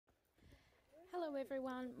Hello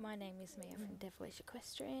everyone, my name is Mia from Devilish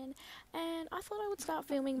Equestrian, and I thought I would start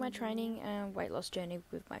filming my training and weight loss journey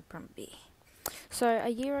with my Brumby. So a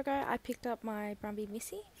year ago I picked up my Brumby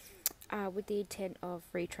Missy with the intent of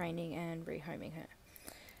retraining and rehoming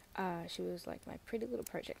her. She was like my pretty little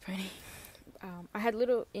project pony. I had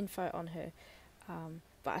little info on her,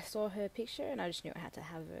 but I saw her picture and I just knew I had to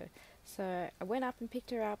have her. So I went up and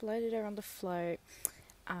picked her up, loaded her on the float.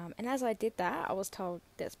 And as I did that, I was told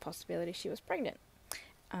there's a possibility she was pregnant.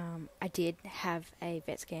 I did have a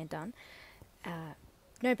vet scan done.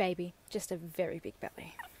 No baby, just a very big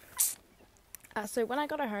belly. So when I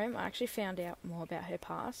got her home, I actually found out more about her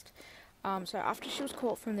past. So after she was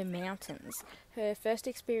caught from the mountains, her first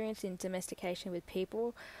experience in domestication with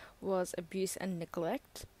people was abuse and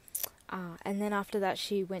neglect. And then after that,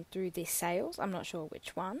 she went through the sales. I'm not sure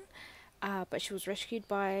which one. But she was rescued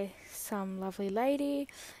by some lovely lady,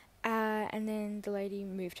 and then the lady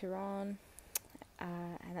moved her on,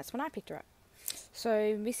 and that's when I picked her up.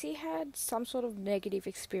 So Missy had some sort of negative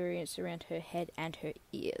experience around her head and her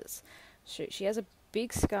ears. So she has a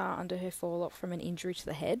big scar under her forelock from an injury to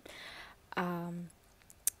the head.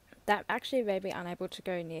 That actually made me unable to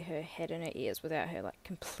go near her head and her ears without her like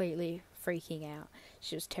completely freaking out.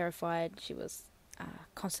 She was terrified. She was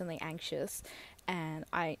constantly anxious, and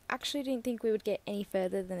I actually didn't think we would get any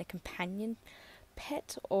further than a companion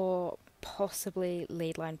pet or possibly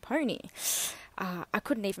lead line pony. I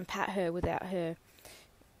couldn't even pat her without her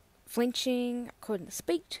flinching. I couldn't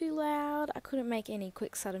speak too loud. I couldn't make any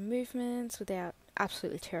quick sudden movements without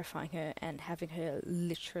absolutely terrifying her and having her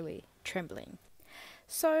literally trembling.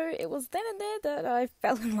 So it was then and there that I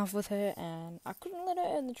fell in love with her, and I couldn't let her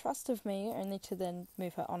earn the trust of me, only to then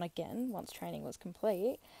move her on again once training was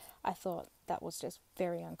complete. I thought that was just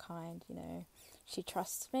very unkind, you know. She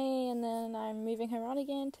trusts me, and then I'm moving her on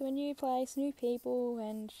again to a new place, new people,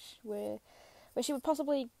 and where she would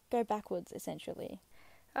possibly go backwards, essentially.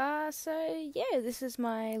 So yeah, this is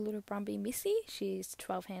my little Brumby Missy. She's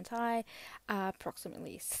 12 hands high,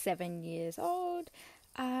 approximately 7 years old.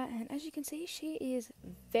 And as you can see, she is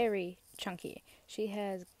very chunky. She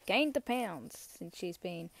has gained the pounds since she's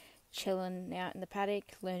been chilling out in the paddock,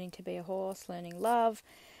 learning to be a horse, learning love,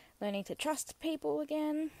 learning to trust people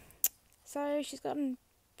again. So she's gotten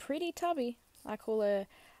pretty tubby. I call her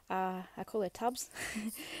Tubbs.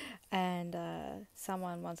 And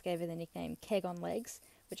someone once gave her the nickname Keg on Legs,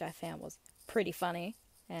 which I found was pretty funny,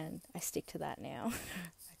 and I stick to that now.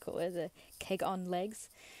 I call her the Keg on Legs.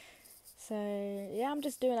 So yeah, I'm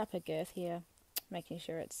just doing up her girth here, making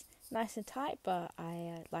sure it's nice and tight, but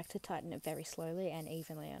I like to tighten it very slowly and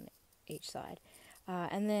evenly on each side.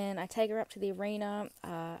 And then I take her up to the arena.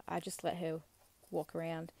 I just let her walk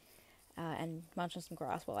around and munch on some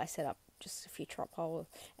grass while I set up just a few trot poles,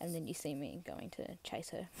 and then you see me going to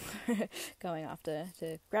chase her, going after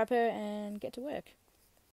to grab her and get to work.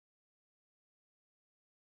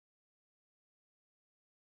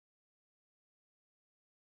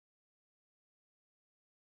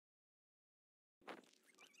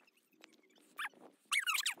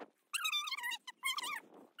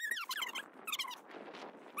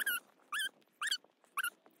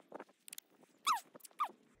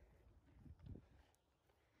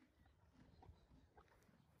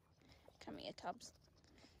 Come here, Tubbs.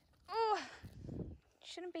 Oh,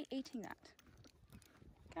 shouldn't be eating that.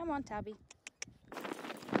 Come on, Tubby.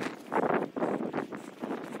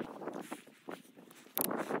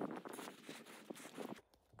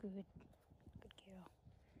 Good girl.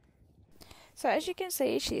 So as you can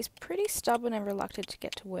see, she's pretty stubborn and reluctant to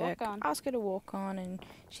get to work. Ask her to walk on, and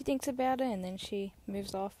she thinks about it, and then she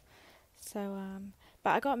moves off. So,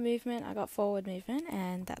 but I got movement, I got forward movement,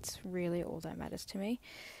 and that's really all that matters to me.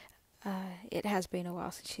 It has been a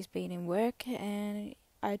while since she's been in work, and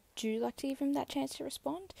I do like to give them that chance to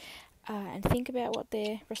respond and think about what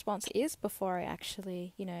their response is before I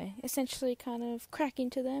actually, essentially kind of crack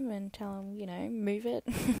into them and tell them, move it.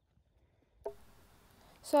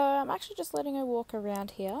 So I'm actually just letting her walk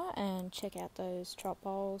around here and check out those trot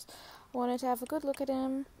poles. I wanted to have a good look at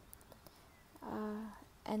them,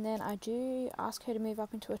 and then I do ask her to move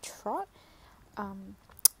up into a trot.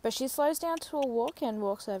 But she slows down to a walk and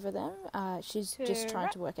walks over them. She's just trying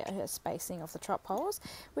to work out her spacing of the trot poles,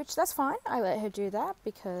 which that's fine. I let her do that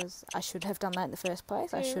because I should have done that in the first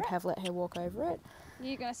place. I should have let her walk over it.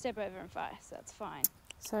 You're going to step over and fire, so that's fine.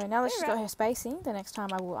 So now that she's got her spacing, the next time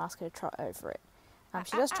I will ask her to trot over it.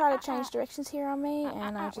 She does try to change directions here on me,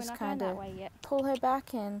 and I just kind of pull her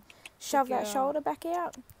back and shove that shoulder back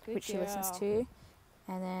out, which she listens to.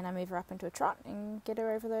 And then I move her up into a trot and get her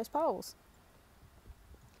over those poles.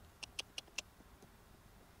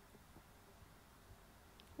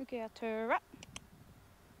 Good girl. To right.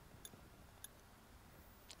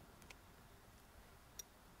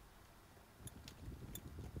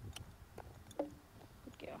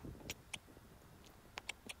 Good girl.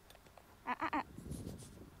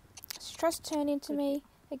 She tries to turn into me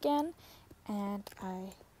again, and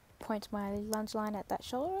I point my lunge line at that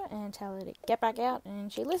shoulder and tell her to get back out,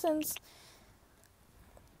 and she listens.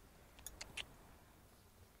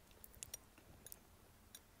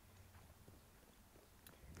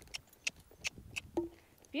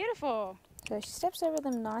 Beautiful. So she steps over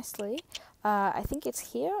them nicely. I think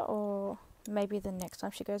it's here, or maybe the next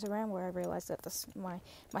time she goes around, where I realise that my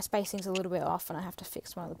spacing's a little bit off and I have to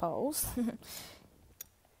fix one of the poles.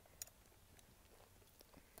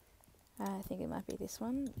 I think it might be this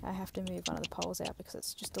one. I have to move one of the poles out because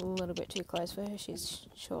it's just a little bit too close for her. She's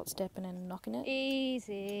short stepping and knocking it.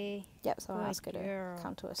 Easy. Yep, so I Good ask her girl. to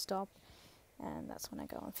come to a stop, and that's when I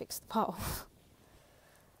go and fix the pole.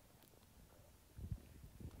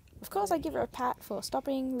 Of course, I give her a pat for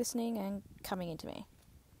stopping, listening, and coming into me.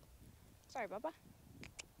 Sorry, Bubba.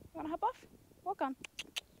 You want to hop off? Walk on.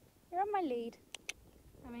 You're on my lead.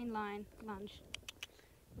 I mean line. Lunge.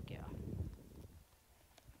 Good girl.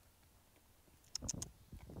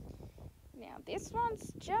 Now this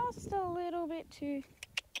one's just a little bit too...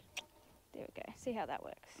 There we go. See how that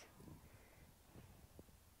works.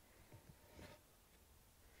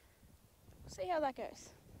 See how that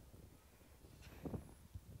goes.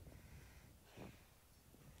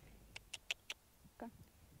 Go on.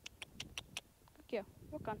 Good girl.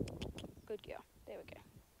 Walk on. Good girl. There we go.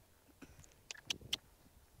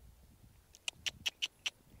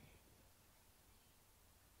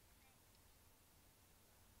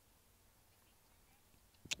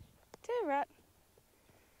 To right.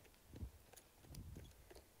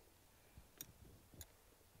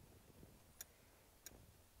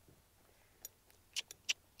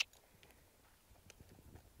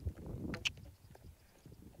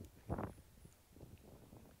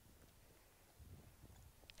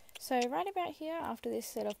 So right about here, after this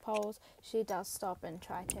set of poles, she does stop and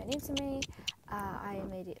try to turn into me. I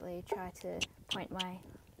immediately try to point my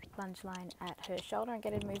lunge line at her shoulder and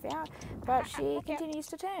get her to move out, but she continues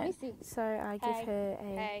to turn. So I give her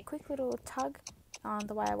a quick little tug on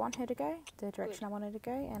the way I want her to go, the direction I want her to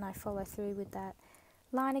go, and I follow through with that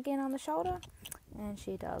line again on the shoulder, and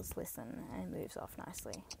she does listen and moves off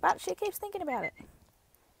nicely. But she keeps thinking about it.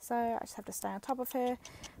 So I just have to stay on top of her,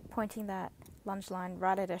 pointing that lunge line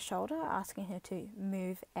right at her shoulder, asking her to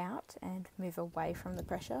move out and move away from the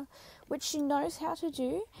pressure, which she knows how to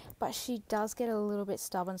do, but she does get a little bit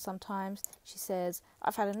stubborn sometimes. She says,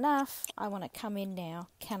 "I've had enough, I want to come in now,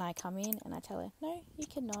 can I come in?" And I tell her, "No, you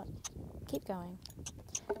cannot, keep going."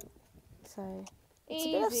 So it's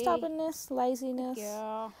a bit of stubbornness, laziness,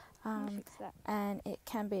 and it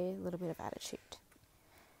can be a little bit of attitude.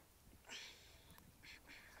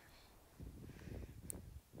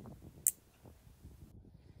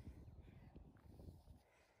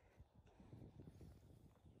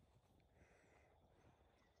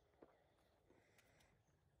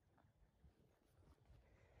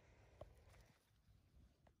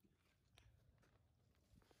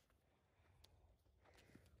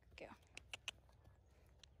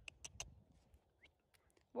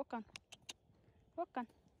 Walk on. Walk on.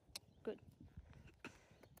 Good.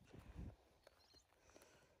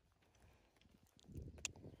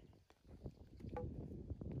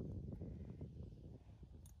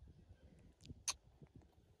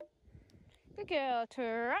 Good girl. To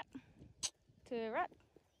right. To right.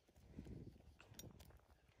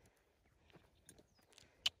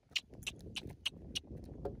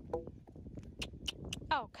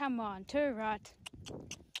 Oh, come on. To right.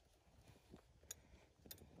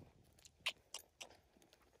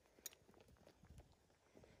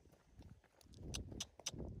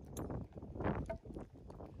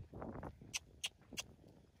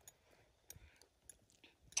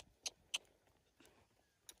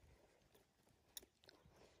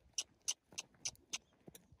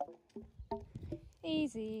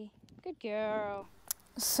 Easy. Good girl.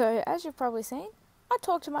 So as you've probably seen, I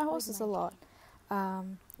talk to my horses a lot.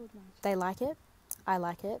 They like it. I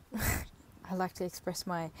like it. I like to express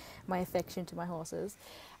my affection to my horses.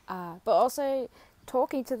 But also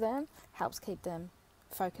talking to them helps keep them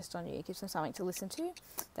focused on you. It gives them something to listen to.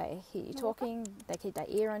 They hear you talking, they keep their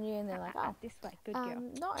ear on you, and they're like, "Oh, this way. Good girl."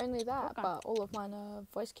 Not only that, but all of mine are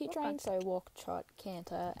voice cue trained, so walk, trot,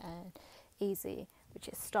 canter, and easy, which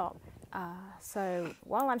is stop. So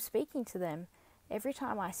while I'm speaking to them, every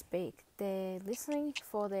time I speak, they're listening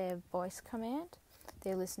for their voice command.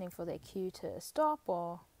 They're listening for their cue to stop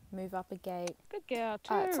or move up a gate. Good girl.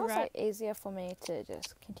 It's also easier for me to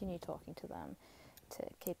just continue talking to them to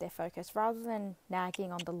keep their focus rather than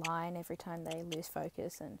nagging on the line every time they lose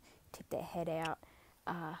focus and tip their head out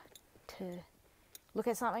to look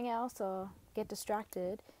at something else or get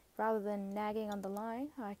distracted. Rather than nagging on the line,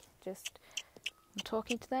 I'm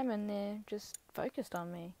talking to them and they're just focused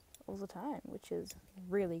on me all the time, which is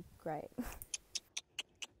really great.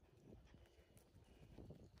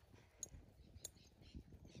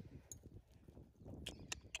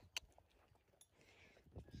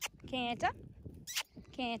 Canter.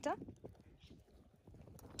 Canter.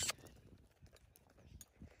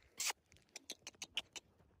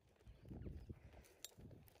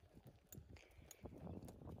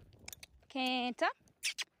 Canter.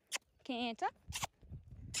 Canter.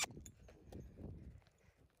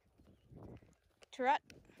 Trot.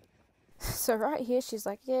 So right here, she's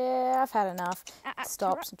like, yeah, I've had enough.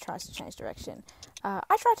 Stops and tries to change direction. I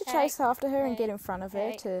tried to chase after her and get in front of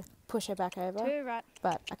her to push her back over,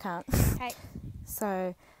 but I can't.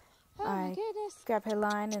 So I grab her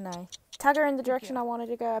line and I tug her in the direction I wanted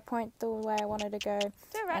to go. I point the way I wanted to go,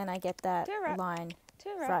 and I get that line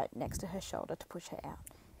right next to her shoulder to push her out.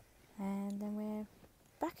 And then we're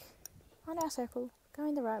back on our circle,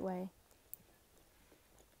 going the right way.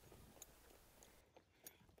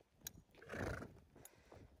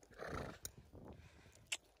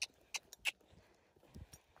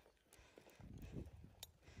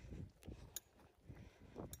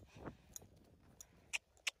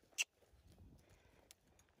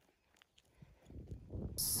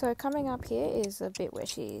 So coming up here is a bit where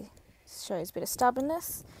she shows a bit of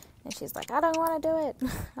stubbornness, and she's like, I don't want to do it,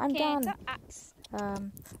 I'm done.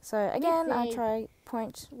 So again, I try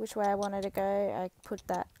point which way I wanted to go. I put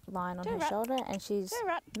that line on her shoulder, and she's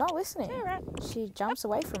not listening. She jumps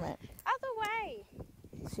away from it. Other way.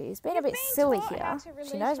 She's been a bit silly here.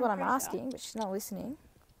 She knows what I'm asking, but she's not listening.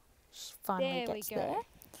 She finally gets there.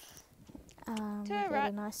 We get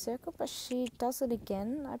a nice circle, but she does it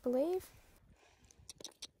again, I believe.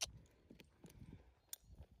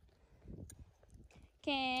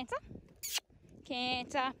 Canter.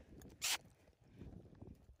 Canter.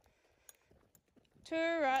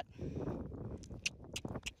 Trot.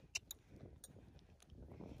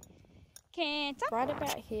 Canter. Right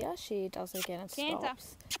about here, she does it again and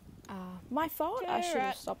stops. My fault. I should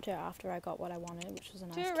have stopped her after I got what I wanted, which was a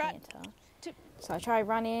nice canter. So I try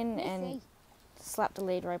run in and slap the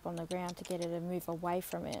lead rope on the ground to get her to move away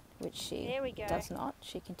from it, which she does not.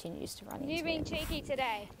 She continues to run into it. You're being cheeky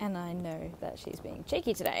today. And I know that she's being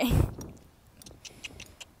cheeky today.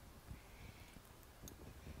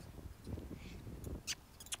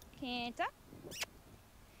 Canter.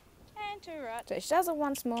 And trot. So she does it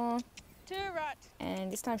once more. Trot.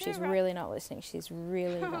 And this time she's really not listening. She's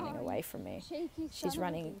really running away from me. She's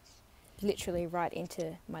running literally right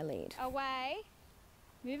into my lead. Away.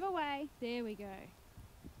 Move away. There we go.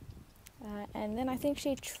 And then I think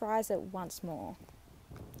she tries it once more.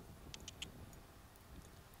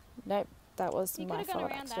 Nope, that was my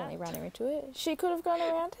fault. I accidentally ran her into it. She could have gone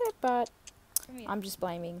around it, but I'm just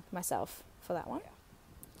blaming myself for that one.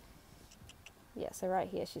 Yeah, so right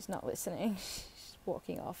here she's not listening. She's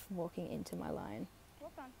walking off, walking into my line.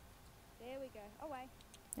 Walk on. There we go. Away.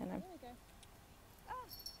 And there we go. Oh,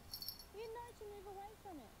 you know to move away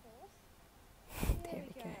from it, horse. There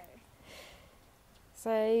we go.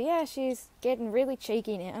 So yeah, she's getting really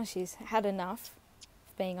cheeky now. She's had enough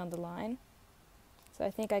of being on the line. So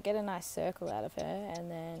I think I get a nice circle out of her, and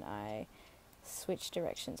then I switch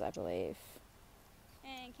directions, I believe.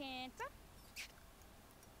 And canter.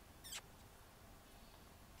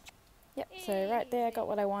 Yep, so right there I got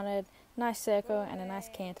what I wanted. Nice circle and a nice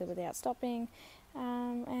canter without stopping.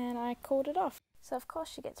 And I called it off. So of course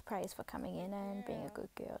she gets praise for coming in and being a good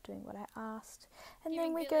girl, doing what I asked. And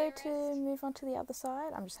then we go to move on to the other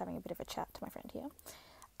side. I'm just having a bit of a chat to my friend here.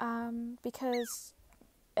 Because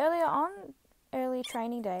earlier on, early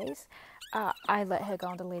training days, I let her go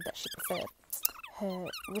on the lead that she preferred.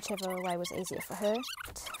 Whichever way was easier for her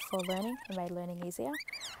for learning, it made learning easier.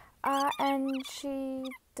 And she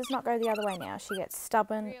does not go the other way now. She gets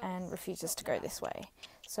stubborn and refuses to go this way.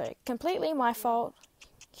 So completely my fault,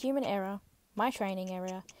 human error, my training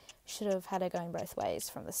error. Should have had her going both ways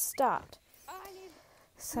from the start.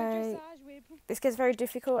 So this gets very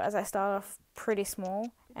difficult as I start off pretty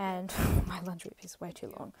small and my lunge whip is way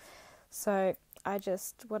too long. So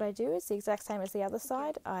what I do is the exact same as the other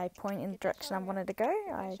side. I point in the direction I wanted to go.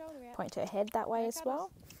 I point her head that way as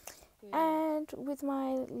well. And with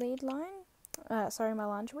my lead line, my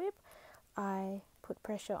lunge whip, I put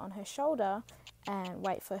pressure on her shoulder and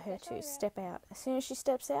wait for her to step out. As soon as she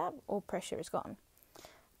steps out, all pressure is gone.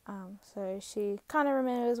 So she kind of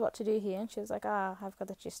remembers what to do here, and she was like, I've got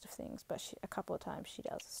the gist of things, but a couple of times she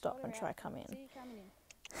does stop and try come in. See you coming in.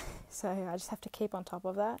 So I just have to keep on top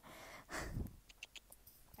of that.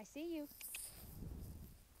 I see you.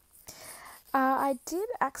 I did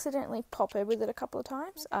accidentally pop her with it a couple of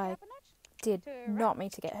times. I did not mean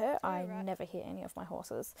to get her. I never hit any of my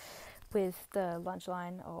horses with the lunge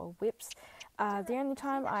line or whips. The only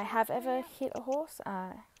time I have ever hit a horse,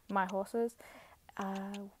 my horses,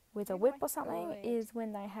 with a whip or something is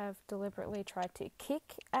when they have deliberately tried to kick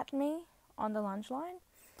at me on the lunge line.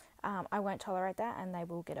 I won't tolerate that, and they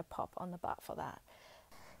will get a pop on the butt for that.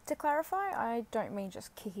 To clarify, I don't mean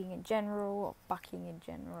just kicking in general or bucking in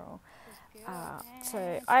general.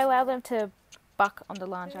 So I allow them to buck on the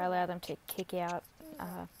lunge, I allow them to kick out,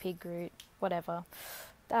 pig root, whatever.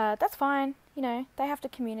 That's fine, you know, they have to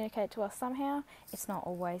communicate to us somehow. It's not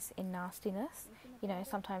always in nastiness. You know,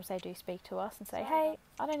 sometimes they do speak to us and say, hey,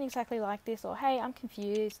 I don't exactly like this, or hey, I'm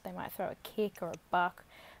confused. They might throw a kick or a buck,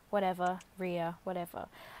 whatever, rear, whatever.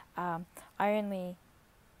 I only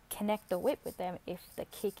connect the whip with them if the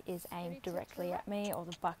kick is aimed directly at me or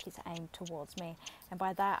the buck is aimed towards me. And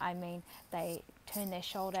by that I mean they turn their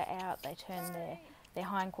shoulder out, they turn their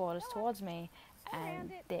hindquarters towards me,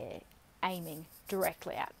 and they're aiming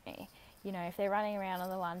directly at me. You know, if they're running around on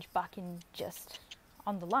the lunge, bucking just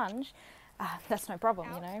on the lunge, that's no problem,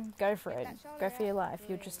 you know, go for it, go for your life,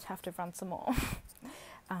 you'll just have to run some more.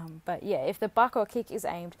 But yeah, if the buck or kick is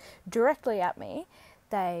aimed directly at me,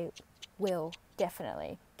 they will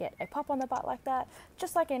definitely get a pop on the butt like that,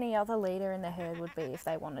 just like any other leader in the herd would be if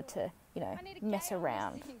they wanted to, you know, mess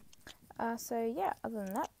around. So yeah, other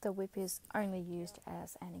than that, the whip is only used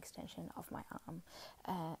as an extension of my arm.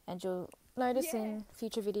 And you'll notice in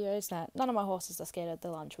future videos that none of my horses are scared of the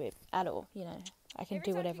lunge whip at all. You know, I can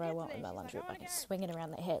do whatever I want with my lunge whip. I can swing it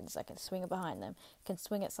around their heads, I can swing it behind them, I can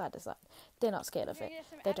swing it side to side. They're not scared of it,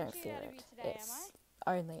 they don't fear it. It's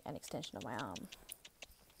only an extension of my arm.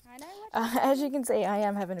 As you can see, I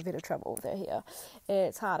am having a bit of trouble with her here.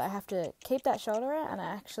 It's hard. I have to keep that shoulder out, and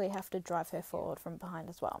I actually have to drive her forward from behind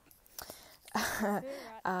as well.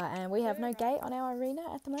 And we have no gate on our arena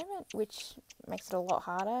at the moment, which makes it a lot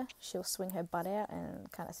harder. She'll swing her butt out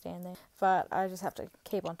and kind of stand there, but I just have to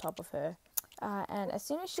keep on top of her. And as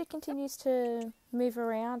soon as she continues to move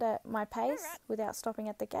around at my pace without stopping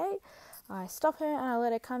at the gate, I stop her and I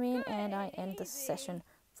let her come in, and I end the session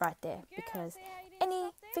right there, because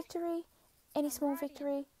any victory, any small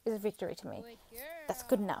victory is a victory to me. That's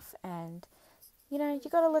good enough. And you know, you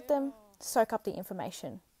got to let them soak up the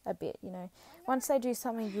information a bit. You know, once they do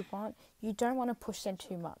something you want, you don't want to push them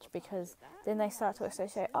too much, because then they start to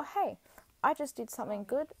associate, oh hey, I just did something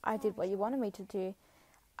good, I did what you wanted me to do,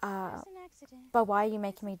 but why are you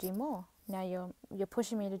making me do more? Now you're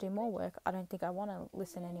pushing me to do more work. I don't think I want to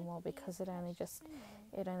listen anymore, because it only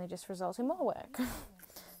just results in more work.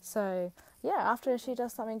 So yeah, after she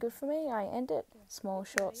does something good for me, I end it. Small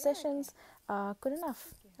short sessions are good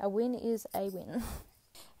enough. A win is a win.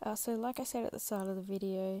 So like I said at the start of the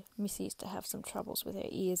video, Missy used to have some troubles with her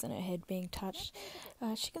ears and her head being touched.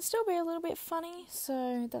 She can still be a little bit funny,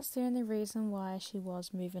 so that's the only reason why she was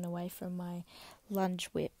moving away from my lunge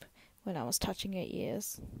whip when I was touching her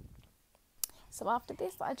ears. So after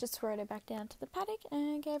this, I just rode her back down to the paddock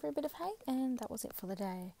and gave her a bit of hay, and that was it for the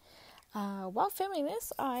day. While filming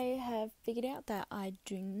this, I have figured out that I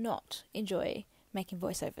do not enjoy making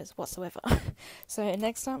voiceovers whatsoever. So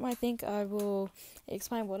next time I think I will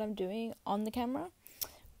explain what I'm doing on the camera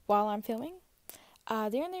while I'm filming.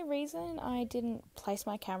 The only reason I didn't place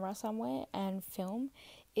my camera somewhere and film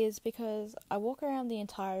is because I walk around the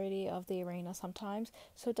entirety of the arena sometimes,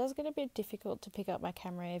 so it does get a bit difficult to pick up my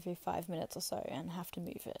camera every 5 minutes or so and have to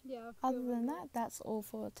move it. Other than that, that's all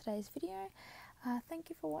for today's video. Thank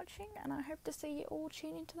you for watching, and I hope to see you all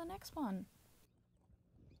tune into the next one.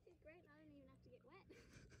 This is great, I don't even have to get wet.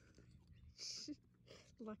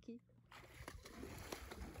 Lucky.